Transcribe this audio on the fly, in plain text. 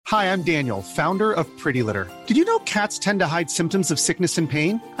Hi, I'm Daniel, founder of Pretty Litter. Did you know cats tend to hide symptoms of sickness and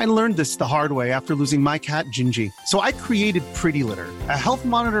pain? I learned this the hard way after losing my cat, Gingy. So I created Pretty Litter, a health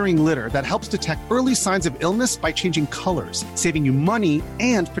monitoring litter that helps detect early signs of illness by changing colors, saving you money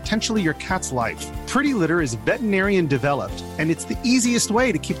and potentially your cat's life. Pretty Litter is veterinarian developed, and it's the easiest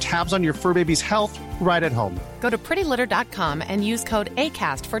way to keep tabs on your fur baby's health right at home. Go to prettylitter.com and use code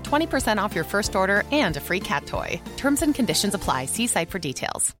ACAST for 20% off your first order and a free cat toy. Terms and conditions apply. See site for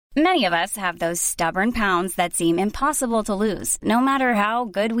details. Many of us have those stubborn pounds that seem impossible to lose, no matter how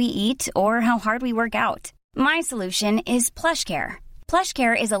good we eat or how hard we work out. My solution is PlushCare.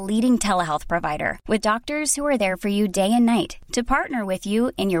 PlushCare is a leading telehealth provider with doctors who are there for you day and night to partner with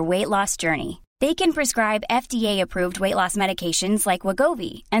you in your weight loss journey. They can prescribe FDA-approved weight loss medications like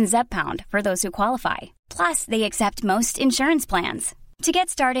Wegovy and Zepbound for those who qualify. Plus, they accept most insurance plans. To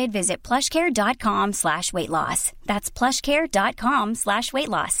get started, visit plushcare.com/weightloss. That's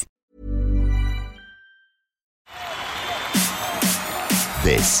plushcare.com/weightloss.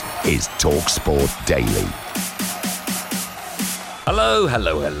 This is TalkSport Daily.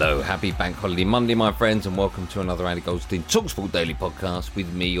 Hello. Happy Bank Holiday Monday, my friends, and welcome to another Andy Goldstein TalkSport Daily podcast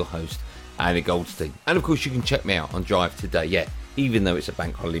with me, your host, Andy Goldstein. And of course, you can check me out on Drive today. Yeah, even though it's a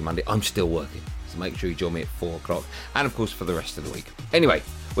Bank Holiday Monday, I'm still working. So make sure you join me at 4 o'clock. And of course, for the rest of the week. Anyway,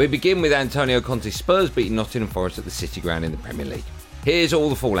 we begin with Antonio Conte's Spurs beating Nottingham Forest at the City Ground in the Premier League. Here's all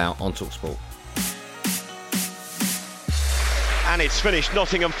the fallout on TalkSport. And it's finished.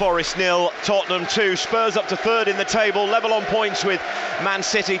 Nottingham Forest 0, Tottenham 2. Spurs up to third in the table, level on points with Man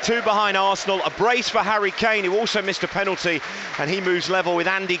City, 2 behind Arsenal. A brace for Harry Kane, who also missed a penalty, and he moves level with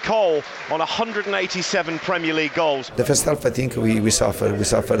Andy Cole on 187 Premier League goals. The first half, I think we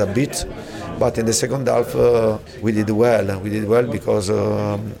suffered a bit, but in the second half we did well. We did well because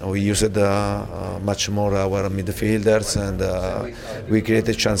we used much more our midfielders, and we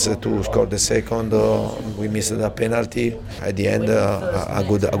created a chance to score the second. We missed a penalty at the end. A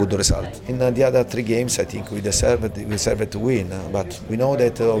good result. In the other 3 games, I think we deserve to win. But we know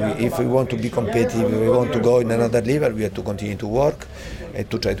that if we want to be competitive, we want to go in another level, we have to continue to work and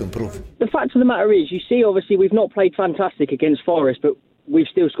to try to improve. The fact of the matter is, you see, obviously we've not played fantastic against Forest, but we've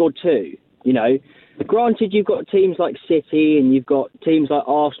still scored 2. You know, granted, you've got teams like City and you've got teams like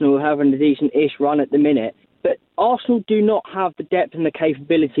Arsenal having a decent-ish run at the minute. But Arsenal do not have the depth and the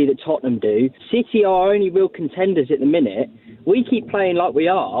capability that Tottenham do. City are our only real contenders at the minute. We keep playing like we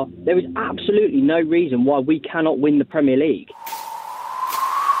are. There is absolutely no reason why we cannot win the Premier League.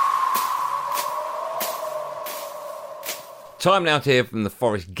 Time now to hear from the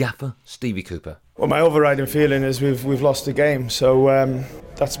Forest gaffer, Stevie Cooper. Well, my overriding feeling is we've lost the game. So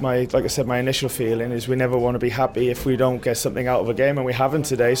that's my initial feeling is we never want to be happy if we don't get something out of a game, and we haven't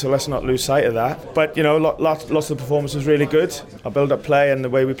today. So let's not lose sight of that. But you know, lots of the performance was really good. Our build-up play and the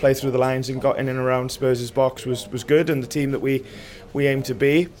way we played through the lines and got in and around Spurs' box was good, and the team that we aim to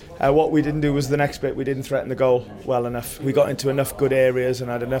be. What we didn't do was the next bit. We didn't threaten the goal well enough. We got into enough good areas and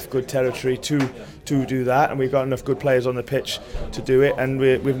had enough good territory to do that, and we've got enough good players on the pitch to do it, and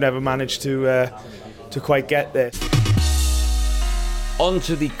we've never managed to quite get there. On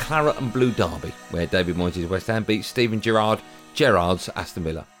to the Claret and Blue derby, where David Moyes' West Ham beat Steven Gerrard's Aston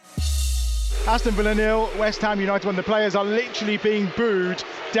Villa. Aston Villa 0, West Ham United 1. The players are literally being booed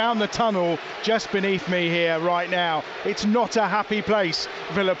down the tunnel just beneath me here right now. It's not a happy place,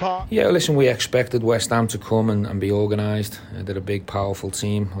 Villa Park. Yeah, listen, we expected West Ham to come and be organised. They're a big, powerful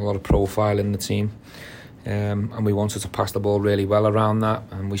team, a lot of profile in the team. And we wanted to pass the ball really well around that.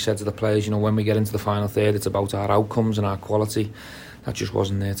 And we said to the players, you know, when we get into the final third, it's about our outcomes and our quality. That just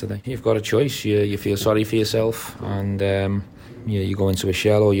wasn't there today. You've got a choice. You feel sorry for yourself, and you go into a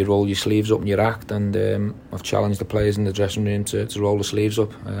shell, or you roll your sleeves up and you act. And I've challenged the players in the dressing room to roll the sleeves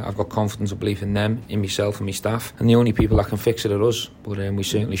up. I've got confidence and belief in them, in myself and my staff. And the only people that can fix it are us. But we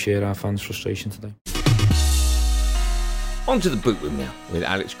certainly share our fans' frustration today. On to the boot room now, with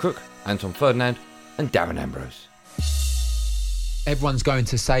Alex Crook, Anton Ferdinand and Darren Ambrose. Everyone's going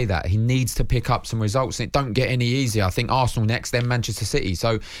to say that. He needs to pick up some results, and it don't get any easier. I think Arsenal next, then Manchester City.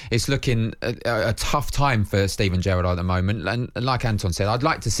 So it's looking a tough time for Steven Gerrard at the moment. And like Anton said, I'd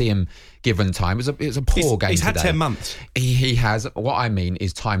like to see him given time. It was a poor game today. He's had 10 months. He has. What I mean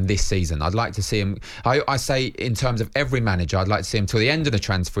is time this season. I'd like to see him. I say in terms of every manager, I'd like to see him till the end of the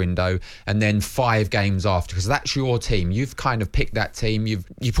transfer window and then 5 games after, because that's your team. You've kind of picked that team. You've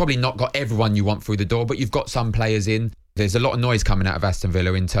probably not got everyone you want through the door, but you've got some players in. There's a lot of noise coming out of Aston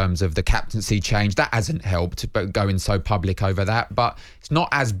Villa in terms of the captaincy change. That hasn't helped, but going so public over that. But it's not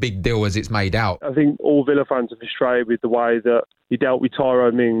as big deal as it's made out. I think all Villa fans are frustrated with the way that he dealt with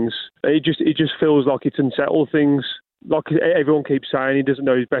Tyrone Mings. It just feels like it's unsettled things. like everyone keeps saying, he doesn't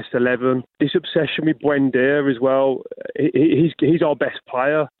know his best 11. This obsession with Buendia as well, he's our best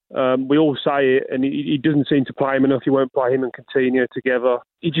player. We all say it, and he doesn't seem to play him enough. He won't play him and Coutinho together.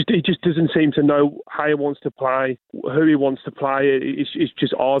 He just doesn't seem to know how he wants to play, who he wants to play. It's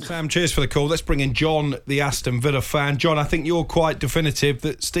just odd. Sam, cheers for the call. Let's bring in John, the Aston Villa fan. John, I think you're quite definitive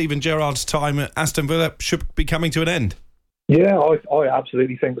that Steven Gerrard's time at Aston Villa should be coming to an end. Yeah, I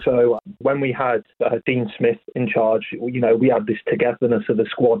absolutely think so. When we had Dean Smith in charge, we had this togetherness of the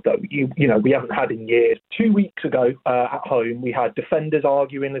squad that we haven't had in years. 2 weeks ago at home, we had defenders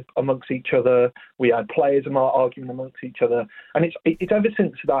arguing amongst each other. We had players arguing amongst each other, and it's ever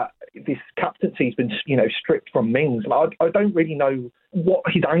since that this captaincy's been stripped from Mings. I don't really know what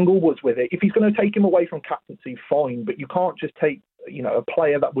his angle was with it. If he's going to take him away from captaincy, fine, but you can't just take a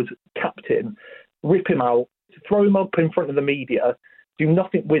player that was captain, rip him out, throw him up in front of the media, do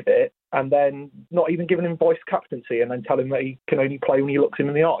nothing with it, and then not even giving him vice captaincy, and then tell him that he can only play when he looks him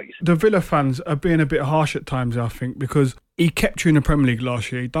in the eyes. The Villa fans are being a bit harsh at times, I think, because he kept you in the Premier League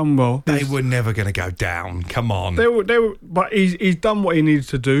last year. He done well. They were never going to go down. Come on. They were, but he's done what he needed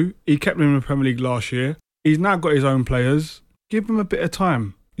to do. He kept them in the Premier League last year. He's now got his own players. Give him a bit of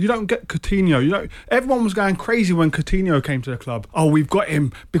time. You don't get Coutinho. Everyone was going crazy when Coutinho came to the club. Oh, we've got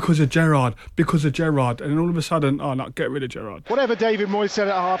him because of Gerrard. And then all of a sudden, get rid of Gerrard. Whatever David Moyes said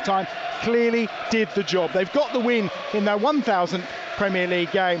at half-time clearly did the job. They've got the win in their 1,000th Premier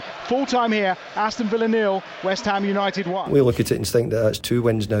League game. Full-time here, Aston Villa 0, West Ham United 1. We look at it and think that that's 2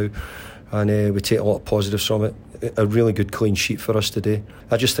 wins now, and we take a lot of positives from it. A really good clean sheet for us today.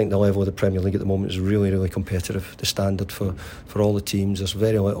 I just think the level of the Premier League at the moment is really, really competitive. The standard for all the teams, there's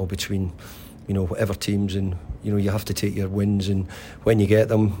very little between whatever teams, and you have to take your wins, and when you get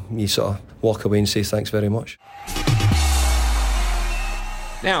them you sort of walk away and say thanks very much.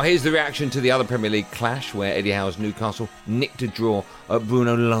 Now here's the reaction to the other Premier League clash where Eddie Howe's Newcastle nicked a draw at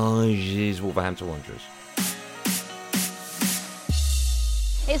Bruno Lage's Wolverhampton Wanderers.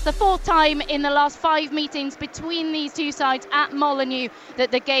 It's the 4th time in the last 5 meetings between these two sides at Molineux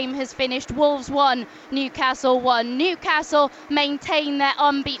that the game has finished. Wolves 1, Newcastle 1. Newcastle maintain their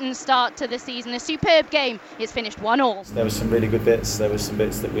unbeaten start to the season. A superb game. It's finished 1-1. There were some really good bits. There were some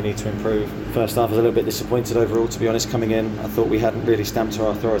bits that we need to improve. First half, I was a little bit disappointed overall, to be honest, coming in. I thought we hadn't really stamped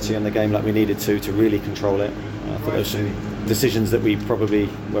our authority on the game like we needed to really control it. I thought there were some decisions that we probably,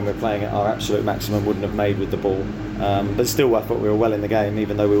 when we're playing at our absolute maximum, wouldn't have made with the ball. But still, I thought we were well in the game,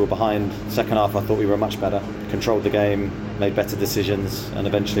 even though we were behind. Second half, I thought we were much better, controlled the game, made better decisions, and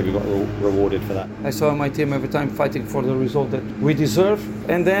eventually we got rewarded for that. I saw my team every time fighting for the result that we deserve,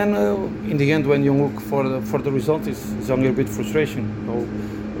 and then in the end, when you look for the result, it's only a bit frustration. So,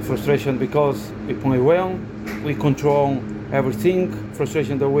 frustration because we play well, we control everything.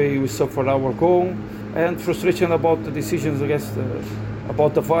 Frustration the way we suffered our goal, and frustration about the decisions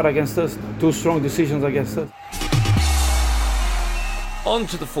about the VAR against us. 2 strong decisions against us. On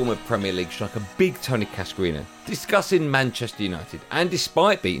to the former Premier League striker Big Tony Cascarino discussing Manchester United, and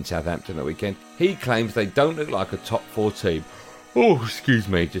despite beating Southampton at the weekend, he claims they don't look like a top 4 team. Oh, excuse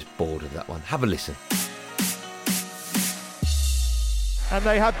me, just bored of that one. Have a listen. And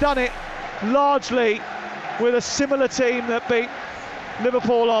they have done it largely with a similar team that beat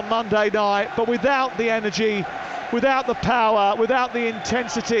Liverpool on Monday night, but without the energy, without the power, without the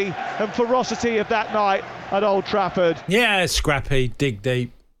intensity and ferocity of that night at Old Trafford. Yeah, scrappy, dig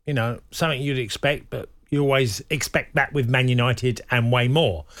deep, something you'd expect, but you always expect that with Man United and way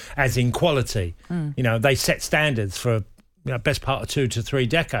more, as in quality. They set standards for best part of 2 to 3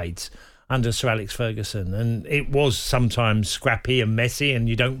 decades under Sir Alex Ferguson, and it was sometimes scrappy and messy and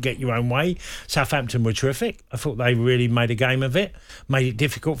you don't get your own way. Southampton were terrific. I thought they really made a game of it, made it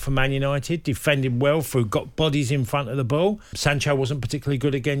difficult for Man United, defended well through, got bodies in front of the ball. Sancho wasn't particularly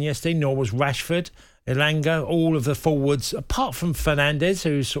good again yesterday, nor was Rashford. Elanga, all of the forwards, apart from Fernandes,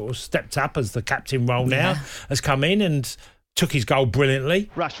 who sort of stepped up as the captain role now, has come in and took his goal brilliantly.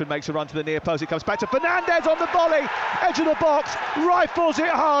 Rashford makes a run to the near post. It comes back to Fernandes on the volley, edge of the box, rifles it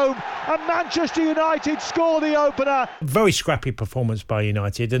home, and Manchester United score the opener. Very scrappy performance by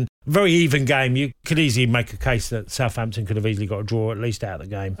United and very even game. You could easily make a case that Southampton could have easily got a draw at least out of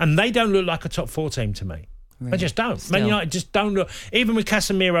the game. And they don't look like a top 4 team to me. Really? They just don't. Still. Man United just don't look. Even with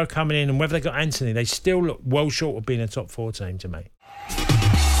Casemiro coming in and whether they got Anthony, they still look well short of being a top 4 team to me.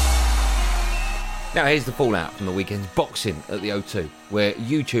 Now here's the fallout from the weekend's boxing at the O2, where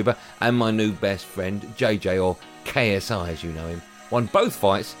YouTuber and my new best friend JJ, or KSI as you know him, won both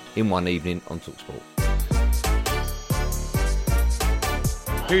fights in one evening on TalkSport.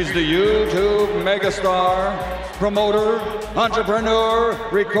 He's the YouTube megastar, promoter, entrepreneur,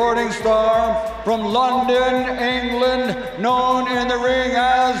 recording star, from London, England, known in the ring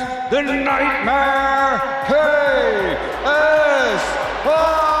as the Nightmare KSI.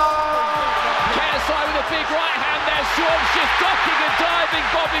 KSI with a big right hand there. Storm's just ducking and diving,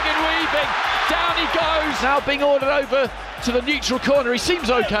 bobbing and weaving. Down he goes. Now being ordered over to the neutral corner. He seems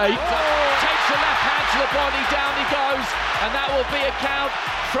okay. Takes the left hand to the body. Down he goes. And that will be a count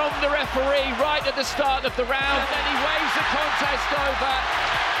from the referee right at the start of the round. And then he waves the contest over.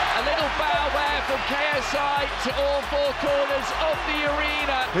 A little bow there from KSI to all four corners of the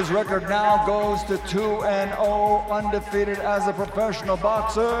arena. His record now goes to 2-0, undefeated as a professional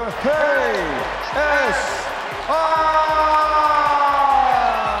boxer.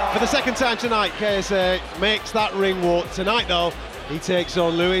 KSI! For the second time tonight, KSI makes that ring walk. Tonight, though, he takes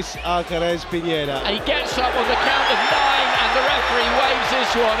on Luis Alcaraz Pineda. And he gets up on the count of 9, and the referee waves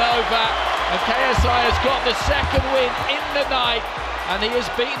this one over. And KSI has got the second win in the night, and he has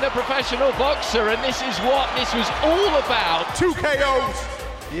beaten the professional boxer, and this is what this was all about. 2 KOs.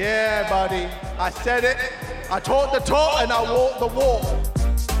 Yeah, buddy. I said it. I taught the talk and I walked the walk.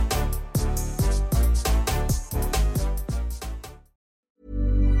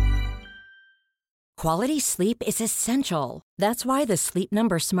 Quality sleep is essential. That's why the Sleep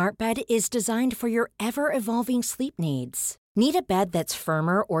Number Smart Bed is designed for your ever-evolving sleep needs. Need a bed that's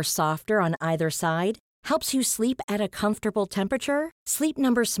firmer or softer on either side? Helps you sleep at a comfortable temperature? Sleep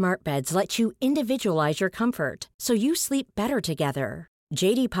Number Smart Beds let you individualize your comfort, so you sleep better together.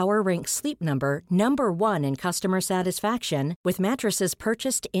 J.D. Power ranks Sleep Number number 1 in customer satisfaction with mattresses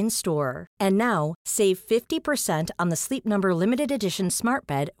purchased in-store. And now, save 50% on the Sleep Number Limited Edition Smart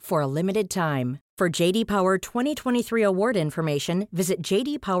Bed for a limited time. For J.D. Power 2023 award information, visit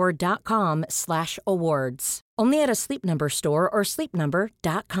jdpower.com/awards. Only at a Sleep Number store or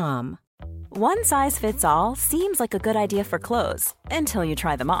sleepnumber.com. One size fits all seems like a good idea for clothes until you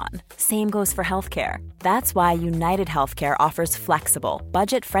try them on. Same goes for healthcare. That's why United Healthcare offers flexible,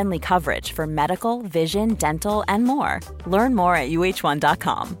 budget-friendly coverage for medical, vision, dental, and more. Learn more at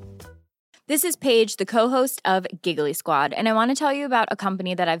uh1.com. This is Paige, the co-host of Giggly Squad, and I want to tell you about a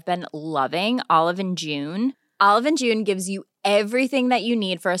company that I've been loving, Olive & June. Olive & June gives you everything that you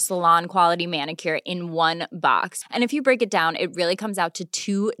need for a salon-quality manicure in one box. And if you break it down, it really comes out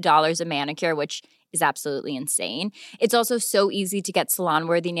to $2 a manicure, which is absolutely insane. It's also so easy to get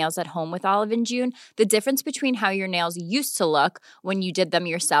salon-worthy nails at home with Olive & June. The difference between how your nails used to look when you did them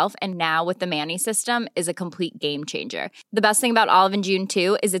yourself and now with the Mani system is a complete game changer. The best thing about Olive & June,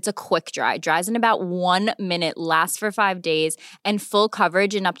 too, is it's a quick dry. Dries in about 1 minute, lasts for 5 days, and full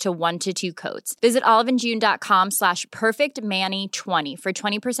coverage in up to 1 to 2 coats. Visit oliveandjune.com/perfectmani20 for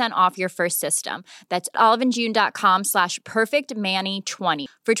 20% off your first system. That's oliveandjune.com/perfectmani20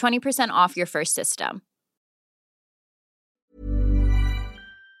 for 20% off your first system.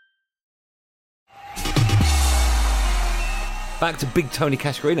 Back to big Tony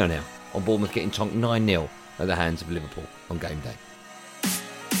Cascarino now, on Bournemouth getting tonked 9-0 at the hands of Liverpool on game day.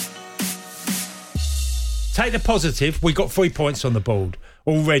 Take the positive, we got 3 points on the board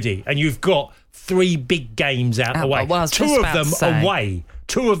already, and you've got 3 big games out the way. Well, two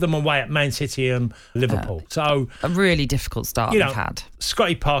of them away at Man City and Liverpool. So a really difficult start we've had.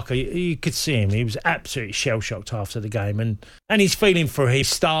 Scotty Parker, you could see him. He was absolutely shell-shocked after the game, and he's feeling for his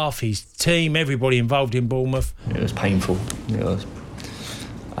staff, his team, everybody involved in Bournemouth. It was painful. It was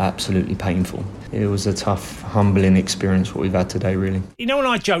absolutely painful. It was a tough, humbling experience what we've had today, really. You know, when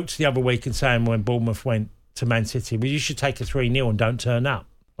I joked the other week and saying when Bournemouth went to Man City, well, you should take a 3-0 and don't turn up.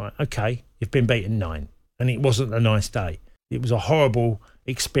 Right, okay, you've been beaten 9, and it wasn't a nice day. It was a horrible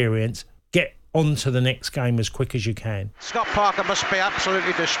experience. Get on to the next game as quick as you can. Scott Parker must be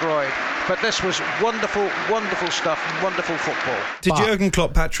absolutely destroyed, but this was wonderful, wonderful stuff, wonderful football. Did Jurgen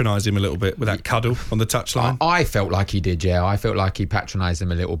Klopp patronise him a little bit with that cuddle on the touchline? I felt like he did, yeah. I felt like he patronised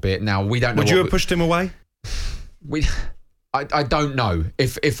him a little bit. Now, we don't know. Would you have pushed him away? I don't know.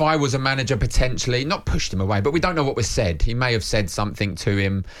 If I was a manager, potentially, not pushed him away, but we don't know what was said. He may have said something to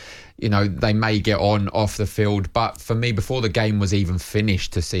him. You know, they may get on off the field. But for me, before the game was even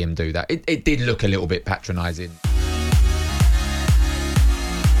finished, to see him do that, it did look a little bit patronising.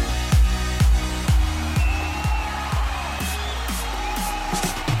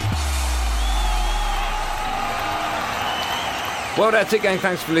 Well, that's it, gang.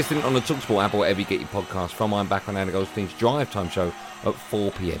 Thanks for listening on the TalkSport app or wherever you get your podcast from. I'm back on Andy Goldstein's Drive Time show at 4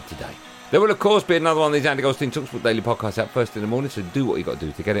 p.m. today. There will, of course, be another one of these Andy Goldstein TalkSport daily podcasts out first in the morning, so do what you got to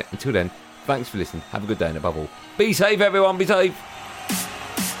do to get it. Until then, thanks for listening. Have a good day, and above all, be safe, everyone. Be safe.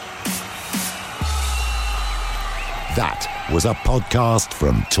 That was a podcast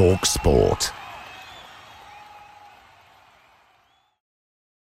from TalkSport.